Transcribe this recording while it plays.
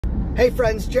Hey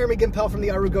friends, Jeremy Gimpel from the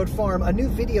Aru Goat Farm. A new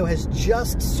video has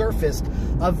just surfaced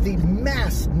of the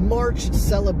mass march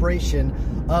celebration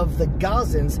of the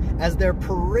Gazans as they're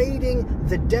parading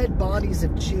the dead bodies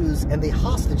of Jews and the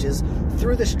hostages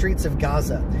through the streets of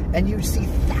Gaza. And you see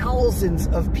thousands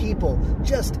of people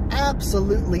just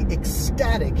absolutely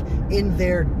ecstatic in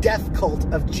their death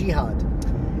cult of jihad.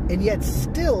 And yet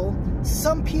still,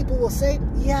 some people will say,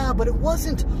 yeah, but it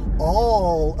wasn't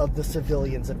all of the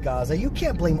civilians of Gaza. You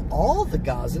can't blame all the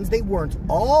Gazans. They weren't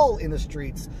all in the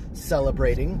streets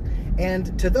celebrating.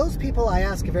 And to those people, I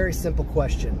ask a very simple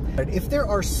question. If there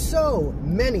are so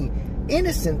many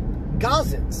innocent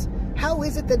Gazans, how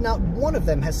is it that not one of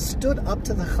them has stood up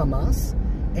to the Hamas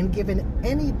and given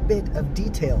any bit of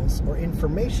details or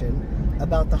information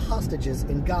about the hostages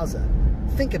in Gaza?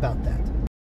 Think about that.